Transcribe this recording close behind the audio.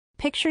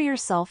Picture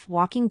yourself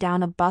walking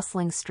down a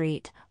bustling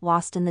street,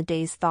 lost in the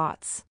day's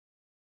thoughts.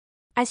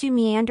 As you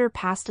meander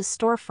past a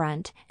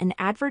storefront, an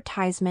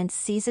advertisement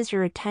seizes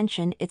your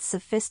attention. It's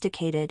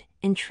sophisticated,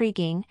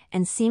 intriguing,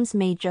 and seems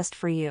made just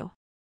for you.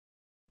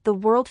 The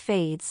world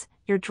fades,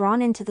 you're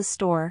drawn into the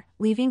store,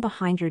 leaving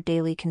behind your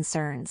daily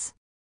concerns.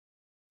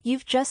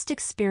 You've just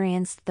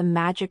experienced the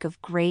magic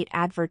of great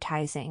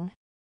advertising.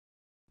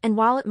 And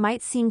while it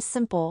might seem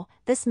simple,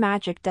 this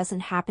magic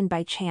doesn't happen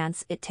by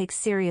chance. It takes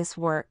serious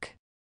work.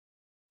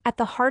 At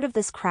the heart of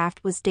this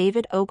craft was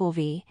David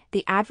Ogilvy,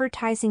 the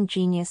advertising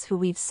genius who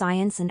weaved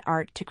science and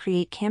art to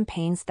create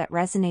campaigns that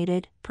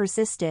resonated,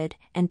 persisted,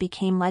 and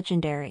became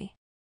legendary.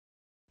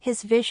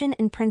 His vision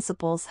and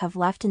principles have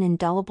left an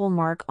indelible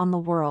mark on the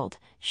world,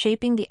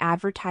 shaping the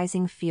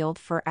advertising field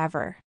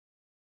forever.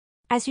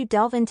 As you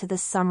delve into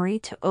this summary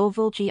to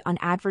Ogilvy on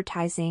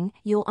advertising,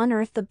 you'll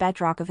unearth the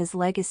bedrock of his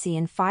legacy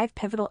and 5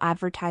 pivotal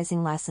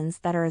advertising lessons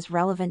that are as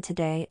relevant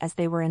today as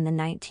they were in the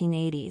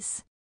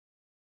 1980s.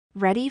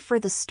 Ready for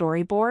the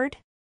storyboard?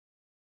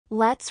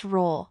 Let's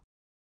roll.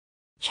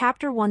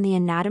 Chapter 1: The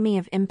Anatomy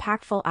of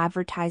Impactful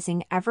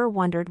Advertising. Ever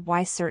wondered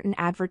why certain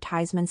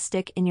advertisements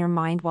stick in your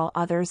mind while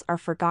others are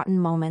forgotten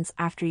moments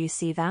after you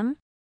see them?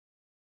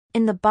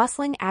 In the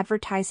bustling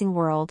advertising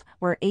world,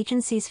 where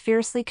agencies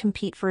fiercely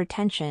compete for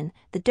attention,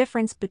 the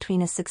difference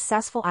between a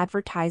successful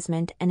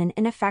advertisement and an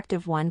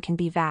ineffective one can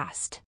be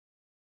vast.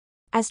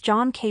 As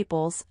John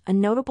Caples, a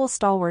notable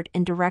stalwart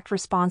in direct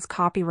response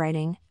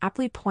copywriting,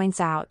 aptly points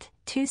out,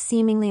 2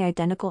 seemingly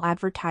identical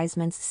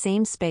advertisements,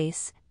 same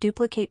space,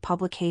 duplicate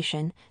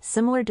publication,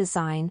 similar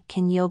design,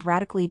 can yield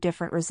radically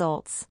different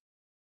results.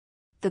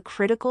 The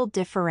critical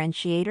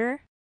differentiator?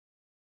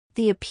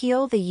 The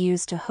appeal they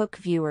use to hook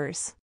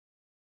viewers.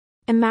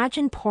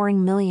 Imagine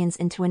pouring millions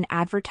into an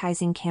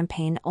advertising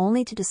campaign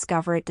only to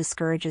discover it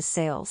discourages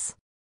sales.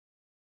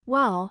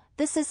 Well,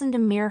 this isn't a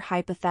mere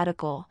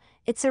hypothetical,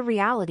 it's a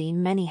reality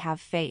many have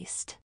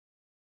faced.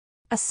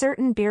 A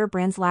certain beer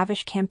brand's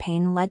lavish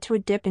campaign led to a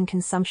dip in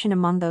consumption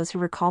among those who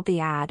recalled the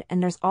ad,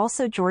 and there's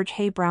also George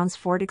Hay Brown's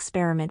Ford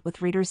experiment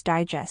with Reader's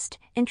Digest.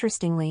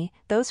 Interestingly,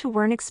 those who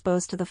weren't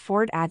exposed to the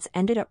Ford ads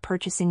ended up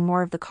purchasing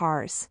more of the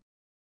cars.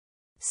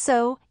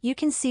 So, you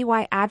can see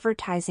why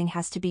advertising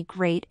has to be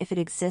great if it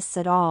exists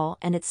at all,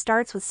 and it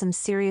starts with some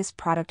serious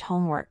product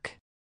homework.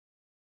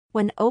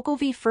 When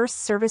Ogilvy first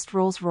serviced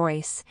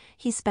Rolls-Royce,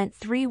 he spent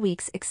 3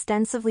 weeks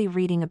extensively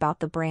reading about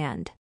the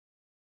brand.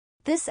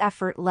 This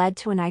effort led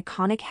to an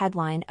iconic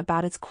headline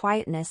about its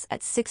quietness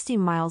at 60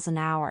 miles an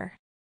hour.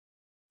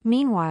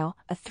 Meanwhile,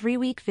 a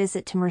 3-week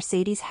visit to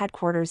Mercedes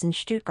headquarters in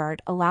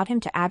Stuttgart allowed him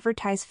to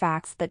advertise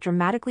facts that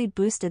dramatically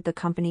boosted the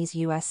company's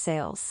U.S.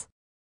 sales.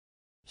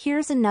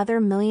 Here's another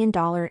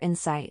million-dollar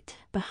insight: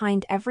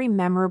 behind every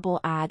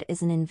memorable ad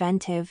is an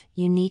inventive,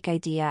 unique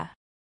idea.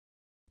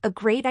 A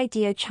great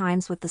idea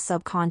chimes with the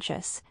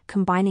subconscious,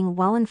 combining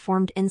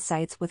well-informed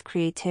insights with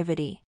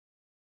creativity.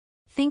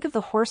 Think of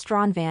the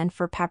horse-drawn van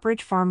for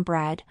Pepperidge Farm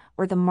bread,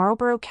 or the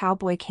Marlboro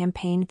Cowboy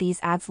campaign. These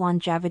ads'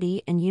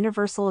 longevity and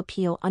universal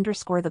appeal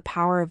underscore the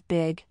power of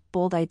big,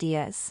 bold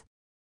ideas.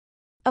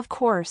 Of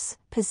course,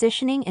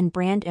 positioning and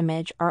brand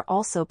image are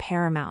also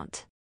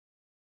paramount.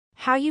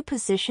 How you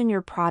position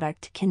your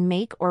product can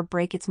make or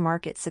break its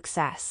market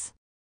success.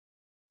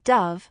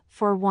 Dove,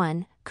 for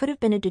one, could have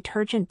been a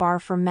detergent bar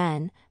for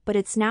men, but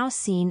it's now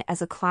seen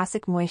as a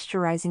classic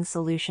moisturizing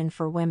solution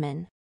for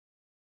women.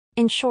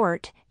 In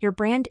short, your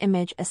brand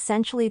image,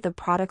 essentially the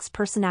product's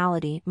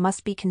personality,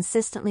 must be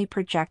consistently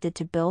projected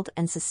to build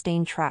and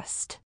sustain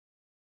trust.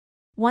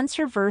 Once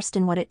you're versed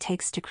in what it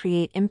takes to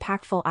create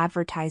impactful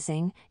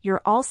advertising,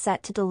 you're all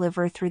set to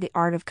deliver through the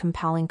art of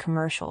compelling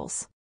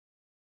commercials.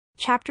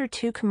 Chapter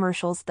 2: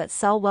 Commercials that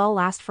sell well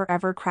last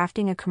forever.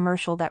 Crafting a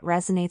commercial that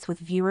resonates with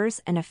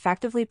viewers and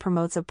effectively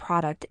promotes a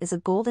product is a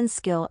golden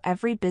skill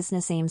every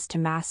business aims to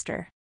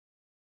master.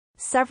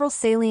 Several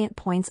salient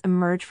points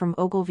emerge from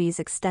Ogilvy's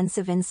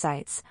extensive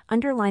insights,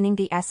 underlining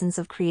the essence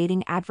of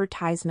creating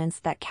advertisements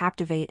that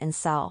captivate and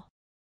sell.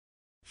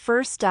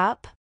 First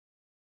up,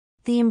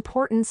 the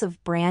importance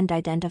of brand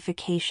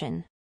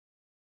identification.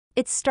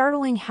 It's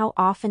startling how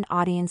often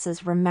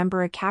audiences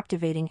remember a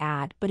captivating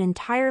ad but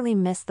entirely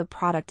miss the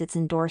product it's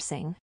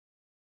endorsing.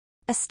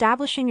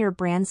 Establishing your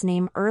brand's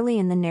name early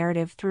in the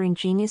narrative through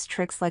ingenious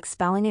tricks like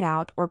spelling it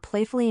out or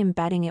playfully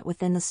embedding it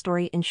within the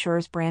story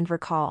ensures brand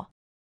recall.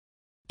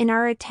 In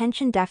our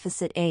attention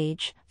deficit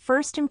age,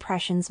 first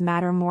impressions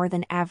matter more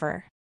than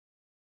ever.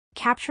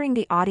 Capturing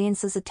the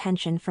audience's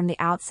attention from the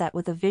outset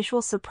with a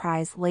visual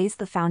surprise lays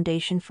the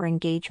foundation for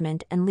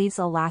engagement and leaves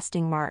a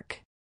lasting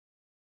mark.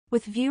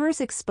 With viewers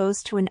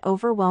exposed to an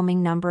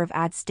overwhelming number of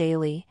ads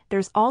daily,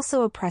 there's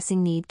also a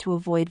pressing need to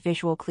avoid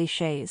visual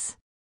cliches.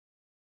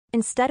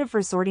 Instead of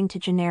resorting to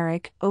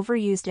generic,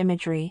 overused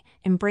imagery,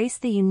 embrace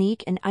the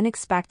unique and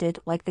unexpected,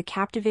 like the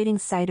captivating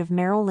sight of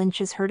Merrill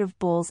Lynch's herd of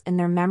bulls in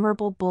their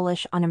memorable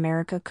Bullish on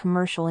America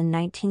commercial in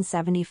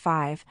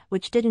 1975,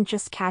 which didn't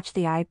just catch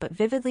the eye but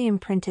vividly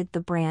imprinted the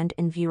brand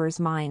in viewers'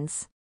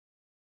 minds.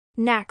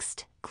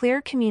 Next,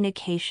 clear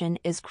communication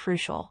is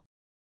crucial.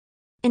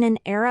 In an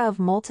era of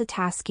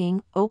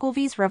multitasking,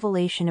 Ogilvy's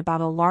revelation about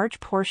a large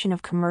portion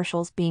of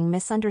commercials being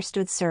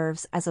misunderstood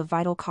serves as a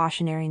vital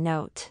cautionary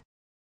note.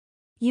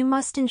 You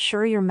must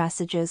ensure your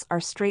messages are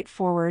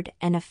straightforward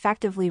and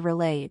effectively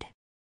relayed.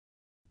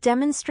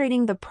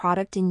 Demonstrating the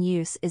product in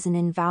use is an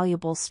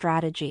invaluable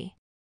strategy.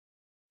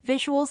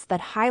 Visuals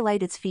that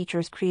highlight its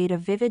features create a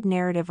vivid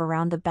narrative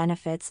around the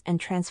benefits and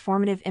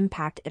transformative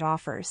impact it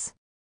offers.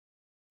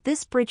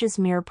 This bridges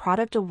mere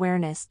product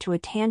awareness to a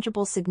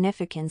tangible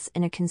significance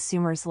in a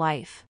consumer's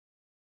life.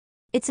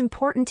 It's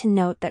important to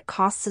note that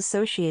costs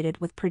associated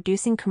with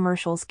producing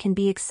commercials can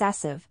be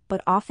excessive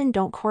but often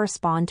don't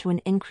correspond to an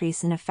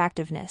increase in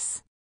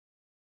effectiveness.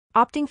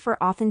 Opting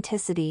for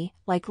authenticity,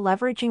 like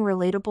leveraging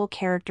relatable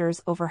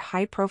characters over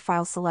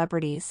high-profile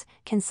celebrities,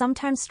 can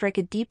sometimes strike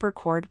a deeper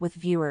chord with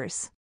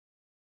viewers.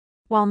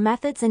 While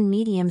methods and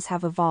mediums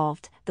have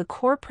evolved, the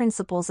core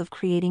principles of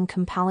creating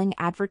compelling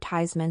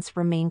advertisements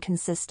remain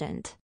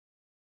consistent.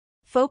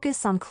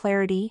 Focus on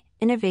clarity,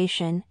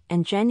 innovation,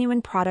 and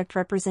genuine product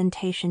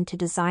representation to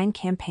design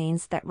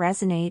campaigns that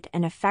resonate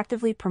and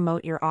effectively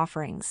promote your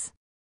offerings.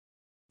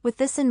 With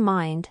this in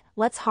mind,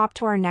 let's hop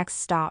to our next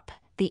stop,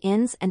 the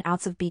ins and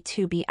outs of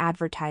B2B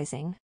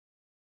advertising.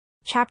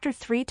 Chapter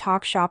 3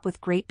 Talk Shop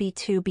with Great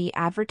B2B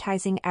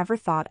Advertising. Ever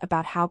thought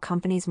about how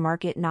companies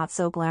market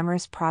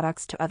not-so-glamorous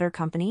products to other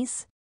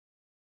companies?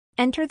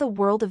 Enter the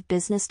world of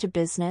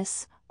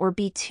business-to-business, or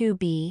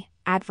B2B,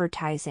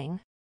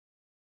 advertising.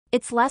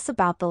 It's less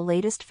about the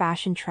latest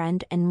fashion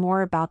trend and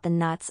more about the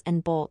nuts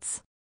and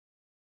bolts.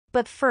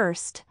 But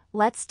first,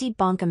 let's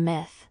debunk a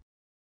myth.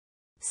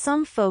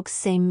 Some folks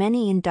say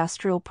many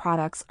industrial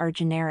products are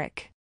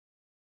generic.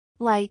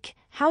 Like,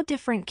 how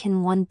different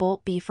can one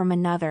bolt be from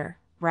another,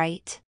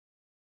 right?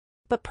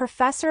 But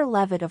Professor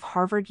Levitt of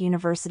Harvard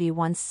University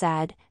once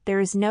said, there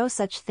is no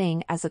such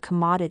thing as a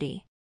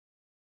commodity.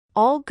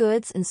 All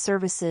goods and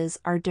services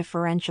are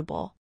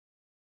differentiable.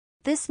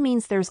 This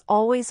means there's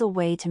always a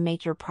way to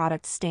make your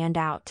product stand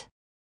out.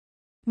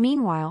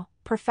 Meanwhile,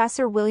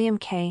 Professor William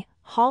K.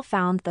 Hall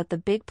found that the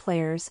big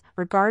players,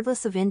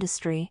 regardless of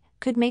industry,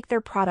 could make their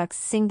products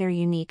sing their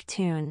unique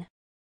tune.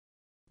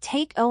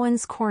 Take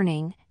Owens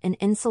Corning, an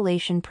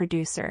insulation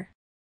producer.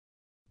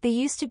 They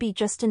used to be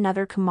just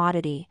another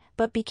commodity,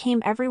 but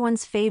became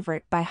everyone's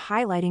favorite by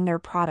highlighting their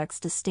product's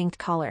distinct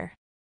color.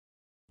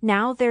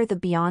 Now they're the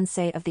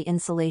Beyoncé of the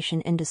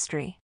insulation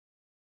industry.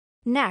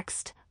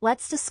 Next,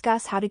 let's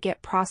discuss how to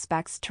get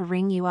prospects to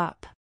ring you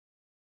up.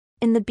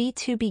 In the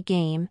B2B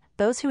game,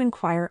 those who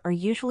inquire are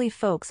usually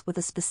folks with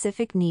a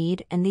specific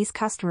need, and these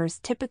customers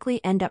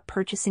typically end up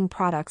purchasing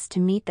products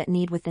to meet that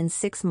need within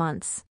 6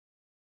 months.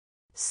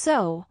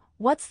 So,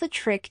 what's the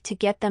trick to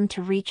get them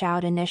to reach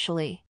out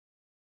initially?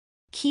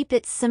 Keep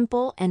it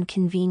simple and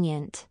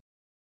convenient.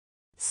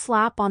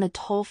 Slap on a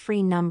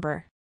toll-free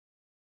number.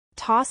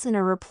 Toss in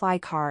a reply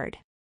card.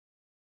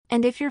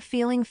 And if you're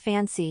feeling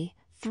fancy,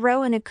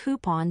 throw in a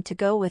coupon to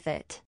go with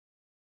it.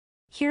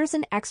 Here's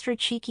an extra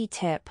cheeky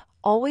tip: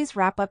 always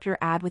wrap up your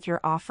ad with your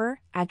offer,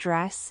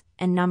 address,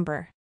 and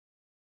number.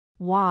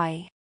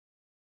 Why?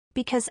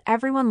 Because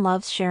everyone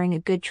loves sharing a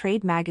good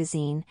trade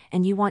magazine,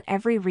 and you want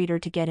every reader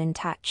to get in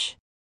touch.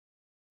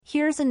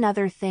 Here's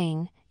another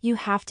thing: you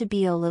have to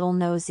be a little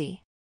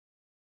nosy.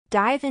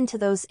 Dive into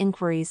those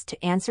inquiries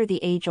to answer the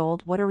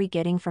age-old "what are we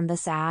getting from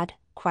this ad?"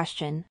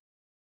 question.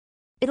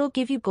 It'll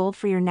give you gold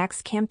for your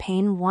next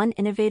campaign. One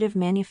innovative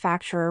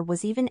manufacturer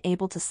was even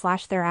able to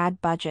slash their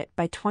ad budget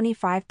by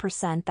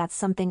 25%. That's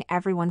something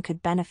everyone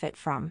could benefit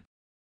from.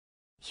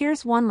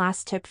 Here's one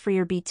last tip for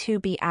your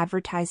B2B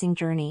advertising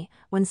journey.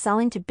 When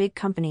selling to big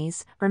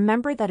companies,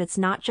 remember that it's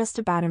not just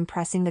about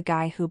impressing the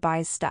guy who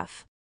buys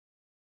stuff.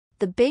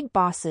 The big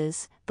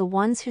bosses, the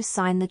ones who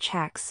sign the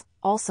checks,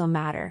 also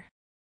matter.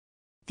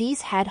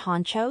 These head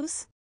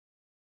honchos?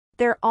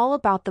 They're all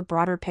about the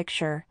broader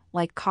picture,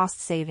 like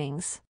cost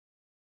savings.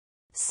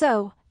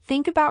 So,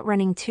 think about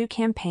running 2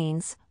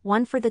 campaigns,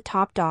 one for the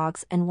top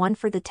dogs and one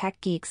for the tech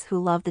geeks who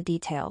love the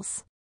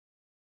details.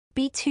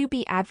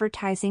 B2B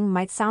advertising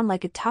might sound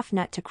like a tough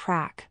nut to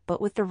crack,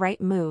 but with the right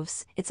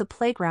moves, it's a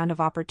playground of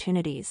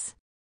opportunities.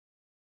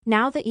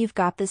 Now that you've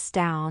got this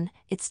down,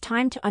 it's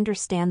time to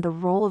understand the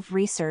role of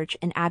research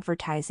in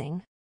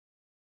advertising.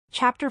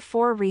 Chapter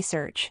 4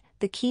 Research.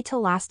 The key to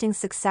lasting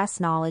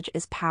success. Knowledge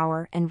is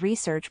power, and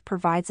research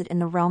provides it in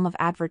the realm of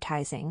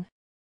advertising.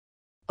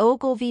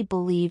 Ogilvy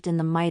believed in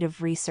the might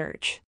of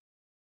research.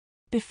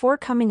 Before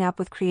coming up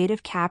with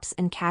creative caps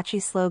and catchy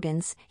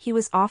slogans, he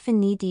was often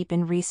knee-deep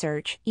in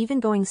research,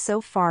 even going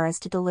so far as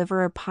to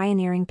deliver a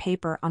pioneering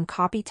paper on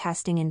copy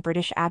testing in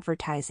British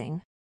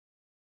advertising.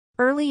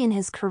 Early in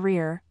his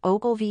career,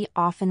 Ogilvy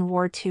often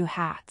wore 2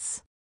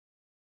 hats.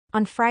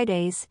 On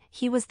Fridays,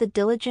 he was the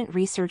diligent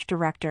research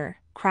director,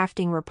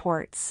 crafting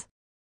reports.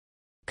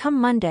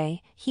 Come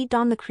Monday, he'd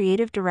don the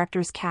creative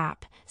director's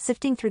cap,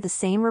 sifting through the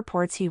same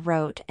reports he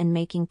wrote and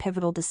making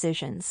pivotal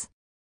decisions.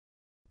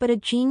 But a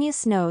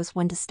genius knows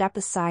when to step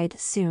aside.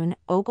 Soon,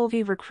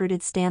 Ogilvy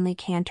recruited Stanley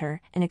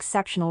Cantor, an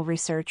exceptional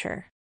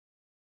researcher.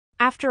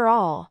 After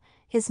all,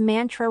 his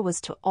mantra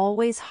was to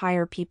always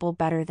hire people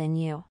better than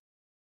you.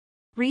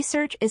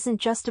 Research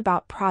isn't just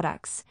about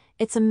products,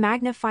 it's a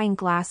magnifying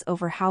glass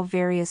over how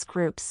various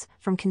groups,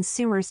 from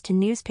consumers to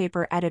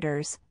newspaper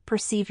editors,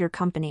 perceive your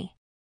company.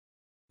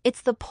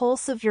 It's the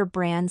pulse of your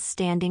brand's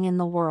standing in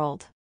the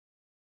world.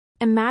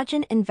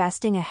 Imagine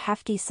investing a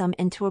hefty sum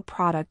into a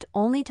product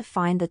only to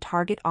find the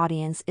target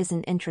audience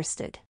isn't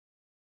interested.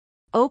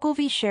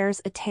 Ogilvy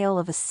shares a tale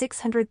of a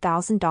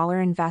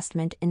 $600,000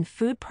 investment in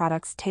food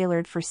products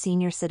tailored for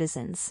senior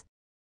citizens.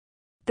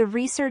 The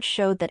research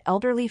showed that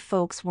elderly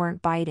folks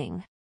weren't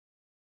biting.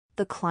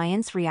 The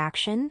client's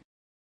reaction?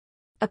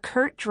 A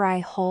curt dry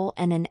hole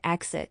and an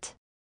exit.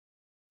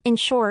 In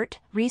short,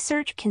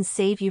 research can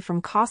save you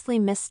from costly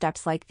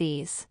missteps like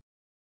these.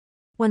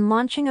 When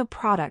launching a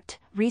product,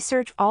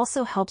 research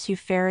also helps you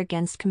fare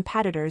against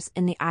competitors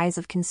in the eyes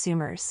of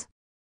consumers.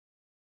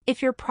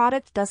 If your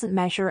product doesn't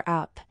measure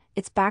up,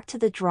 it's back to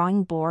the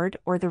drawing board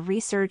or the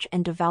research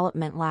and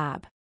development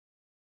lab.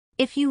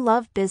 If you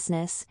love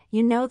business,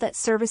 you know that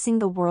servicing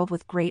the world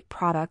with great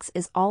products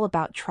is all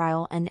about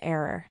trial and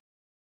error.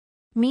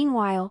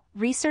 Meanwhile,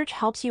 research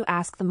helps you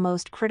ask the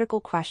most critical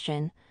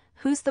question: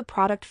 who's the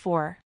product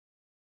for?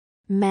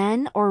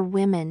 Men or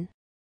women?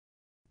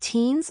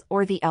 Teens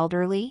or the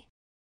elderly?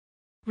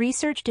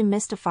 Research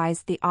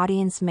demystifies the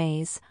audience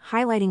maze,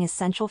 highlighting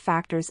essential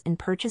factors in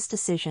purchase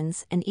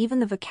decisions and even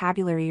the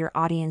vocabulary your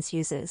audience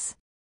uses.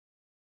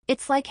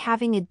 It's like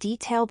having a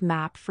detailed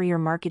map for your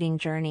marketing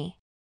journey.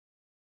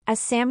 As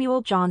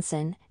Samuel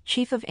Johnson,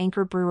 chief of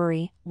Anchor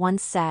Brewery,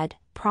 once said,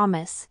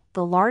 "Promise,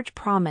 the large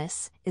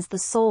promise, is the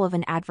soul of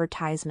an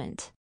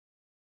advertisement."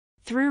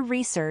 Through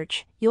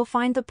research, you'll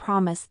find the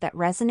promise that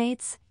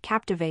resonates,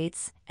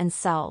 captivates, and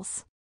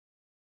sells.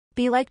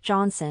 Be like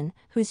Johnson,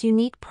 whose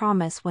unique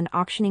promise when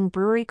auctioning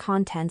brewery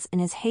contents in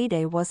his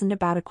heyday wasn't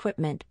about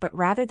equipment but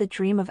rather the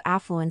dream of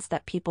affluence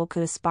that people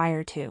could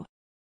aspire to.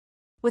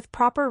 With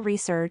proper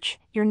research,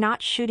 you're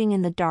not shooting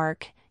in the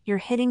dark,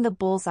 you're hitting the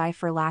bullseye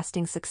for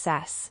lasting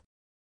success.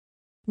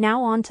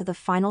 Now on to the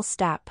final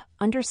step: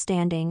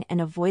 understanding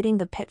and avoiding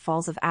the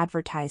pitfalls of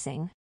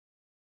advertising.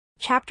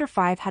 Chapter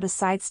 5: How to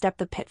sidestep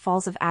the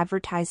pitfalls of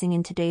advertising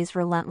in today's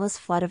relentless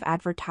flood of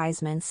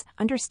advertisements.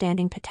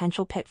 Understanding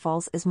potential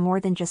pitfalls is more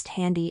than just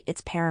handy,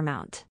 it's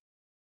paramount.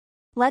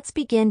 Let's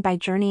begin by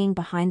journeying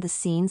behind the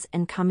scenes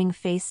and coming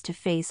face to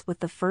face with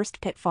the first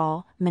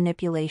pitfall: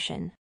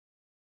 manipulation.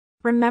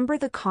 Remember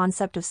the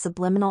concept of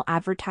subliminal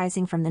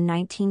advertising from the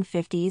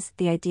 1950s,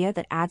 the idea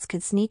that ads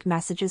could sneak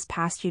messages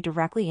past you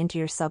directly into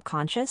your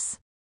subconscious?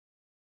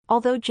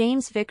 Although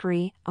James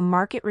Vickery, a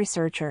market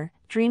researcher,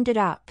 dreamed it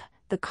up,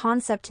 the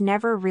concept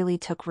never really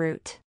took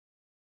root.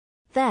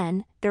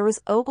 Then, there was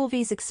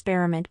Ogilvy's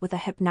experiment with a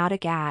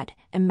hypnotic ad.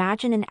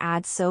 Imagine an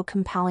ad so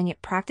compelling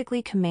it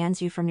practically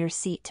commands you from your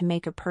seat to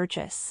make a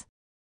purchase.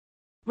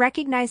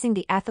 Recognizing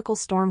the ethical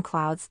storm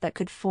clouds that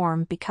could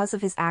form because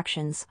of his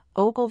actions,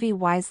 Ogilvy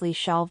wisely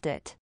shelved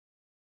it.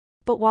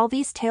 But while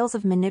these tales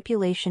of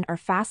manipulation are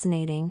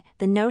fascinating,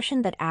 the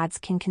notion that ads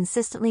can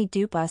consistently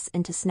dupe us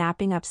into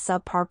snapping up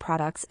subpar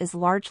products is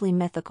largely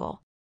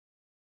mythical.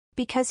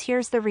 Because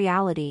here's the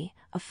reality: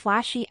 a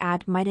flashy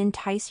ad might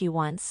entice you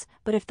once,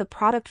 but if the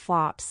product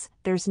flops,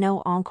 there's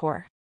no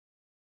encore.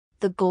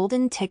 The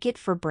golden ticket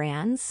for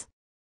brands?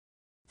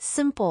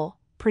 Simple: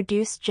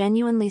 produce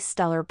genuinely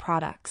stellar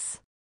products.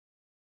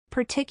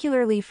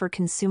 Particularly for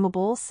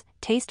consumables,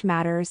 taste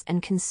matters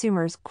and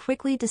consumers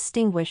quickly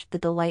distinguish the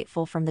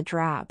delightful from the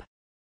drab.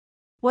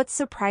 What's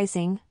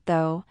surprising,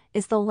 though,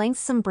 is the lengths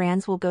some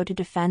brands will go to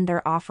defend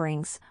their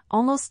offerings,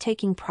 almost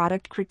taking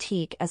product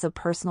critique as a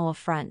personal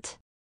affront.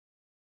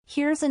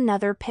 Here's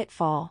another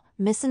pitfall: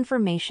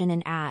 misinformation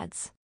in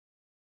ads.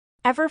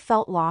 Ever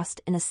felt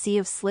lost in a sea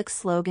of slick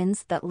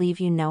slogans that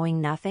leave you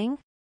knowing nothing?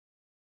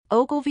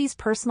 Ogilvy's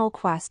personal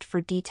quest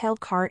for detailed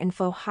car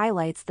info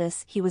highlights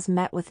this. He was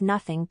met with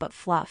nothing but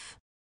fluff.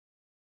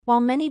 While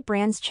many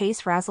brands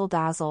chase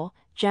razzle-dazzle,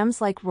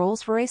 gems like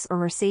Rolls-Royce or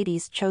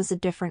Mercedes chose a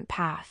different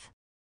path.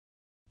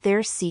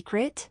 Their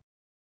secret?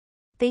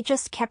 They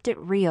just kept it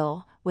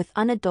real, with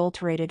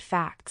unadulterated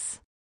facts.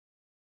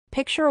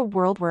 Picture a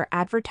world where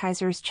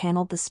advertisers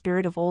channeled the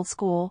spirit of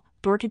old-school,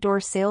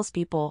 door-to-door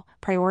salespeople,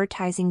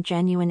 prioritizing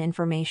genuine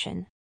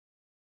information.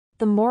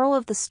 The moral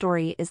of the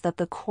story is that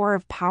the core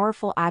of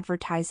powerful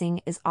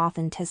advertising is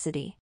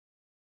authenticity.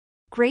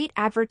 Great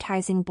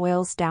advertising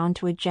boils down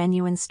to a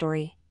genuine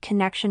story,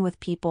 connection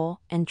with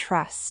people, and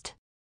trust.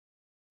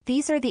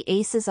 These are the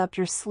aces up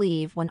your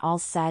sleeve when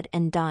all's said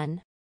and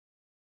done.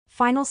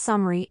 Final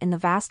summary: in the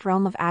vast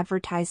realm of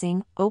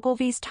advertising,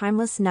 Ogilvy's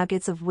timeless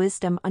nuggets of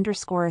wisdom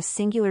underscore a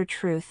singular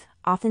truth: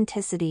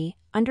 authenticity,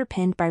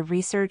 underpinned by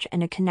research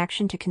and a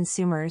connection to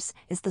consumers,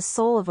 is the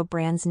soul of a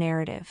brand's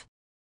narrative.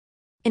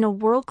 In a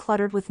world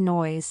cluttered with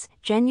noise,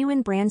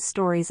 genuine brand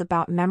stories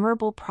about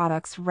memorable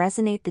products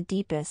resonate the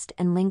deepest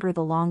and linger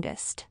the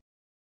longest.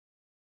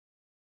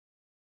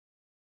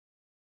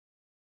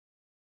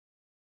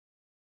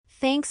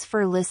 Thanks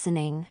for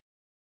listening.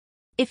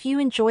 If you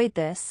enjoyed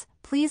this,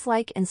 please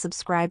like and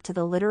subscribe to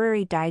the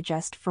Literary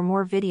Digest for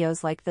more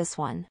videos like this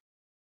one.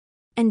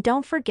 And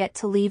don't forget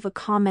to leave a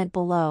comment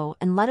below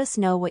and let us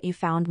know what you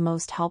found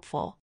most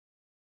helpful.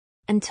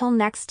 Until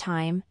next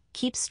time,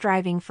 keep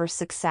striving for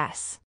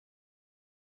success.